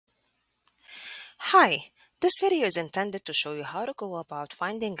Hi, this video is intended to show you how to go about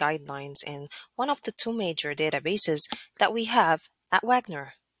finding guidelines in one of the two major databases that we have at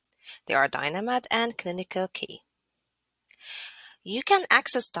Wagner. They are DynaMed and ClinicalKey. You can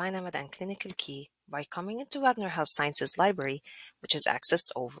access DynaMed and ClinicalKey by coming into Wagner Health Sciences Library, which is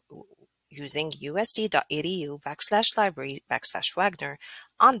accessed using usd.edu/library/Wagner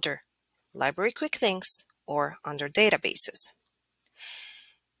under Library Quick Links or under Databases.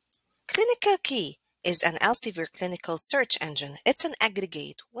 ClinicalKey is an Elsevier clinical search engine. It's an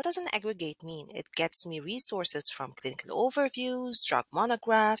aggregate. What does an aggregate mean? It gets me resources from clinical overviews, drug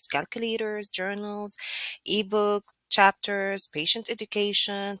monographs, calculators, journals, ebooks, chapters, patient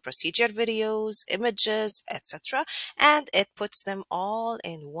education, procedure videos, images, etc. And it puts them all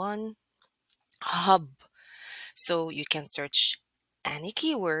in one hub. So you can search any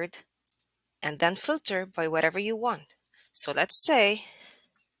keyword and then filter by whatever you want. So let's say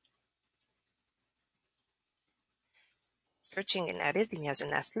searching in arrhythmias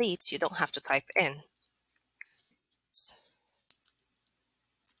in athletes, you don't have to type in.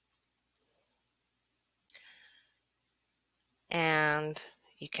 And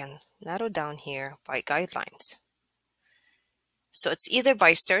you can narrow down here by guidelines. So it's either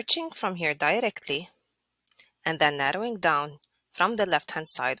by searching from here directly and then narrowing down from the left-hand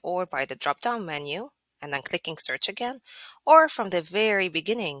side, or by the drop-down menu and then clicking search again, or from the very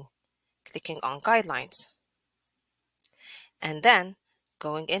beginning, clicking on guidelines. And then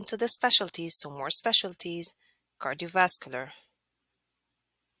going into the specialties, so more specialties, cardiovascular.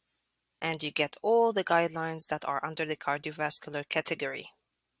 And you get all the guidelines that are under the cardiovascular category.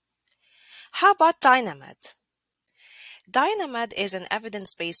 How about DynaMed? DynaMed is an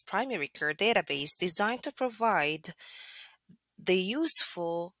evidence-based primary care database designed to provide the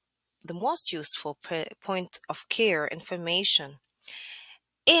most useful point of care information.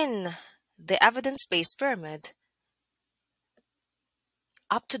 In the evidence-based pyramid,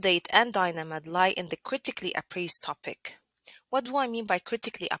 UpToDate and DynaMed lie in the critically appraised topic. What do I mean by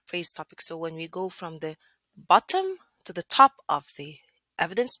critically appraised topic? So when we go from the bottom to the top of the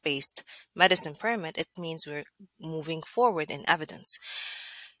evidence-based medicine pyramid, it means we're moving forward in evidence.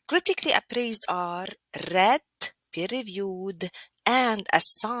 Critically appraised are read, peer-reviewed, and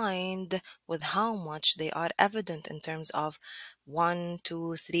assigned with how much they are evident in terms of 1,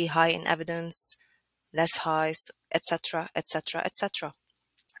 2, 3 high in evidence, less high, etc., etc., etc.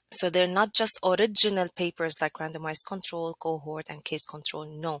 So they're not just original papers like randomized control, cohort, and case control.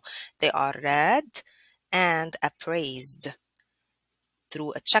 No, they are read and appraised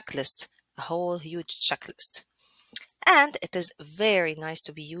through a checklist, a whole huge checklist. And it is very nice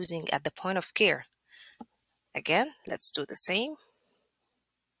to be using at the point of care. Again, let's do the same.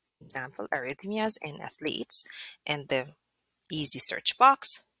 Example, arrhythmias in athletes in the easy search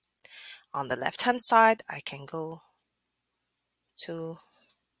box. On the left-hand side, I can go to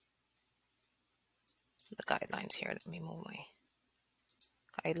the guidelines here. Let me move my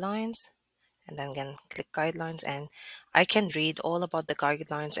guidelines and then again click guidelines, and I can read all about the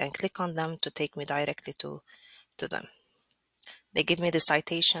guidelines and click on them to take me directly to them. They give me the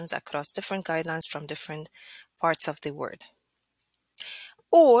citations across different guidelines from different parts of the world.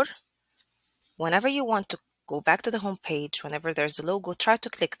 Or whenever you want to go back to the home page, whenever there's a logo, try to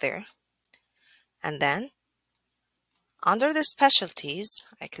click there. And then under the specialties,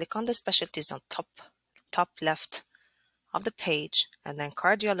 I click on the specialties on top left of the page, and then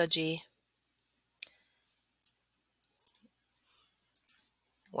cardiology,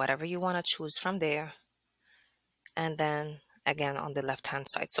 whatever you want to choose from there, and then again on the left hand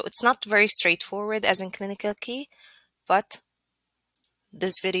side. So it's not very straightforward as in ClinicalKey, but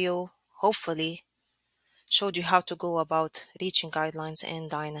this video hopefully showed you how to go about reaching guidelines in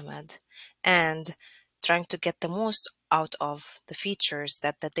DynaMed and trying to get the most out of the features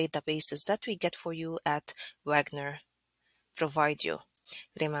that the databases that we get for you at Wagner provide you.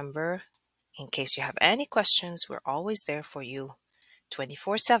 Remember, in case you have any questions, we're always there for you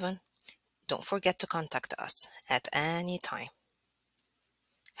 24/7. Don't forget to contact us at any time.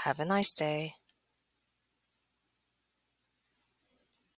 Have a nice day.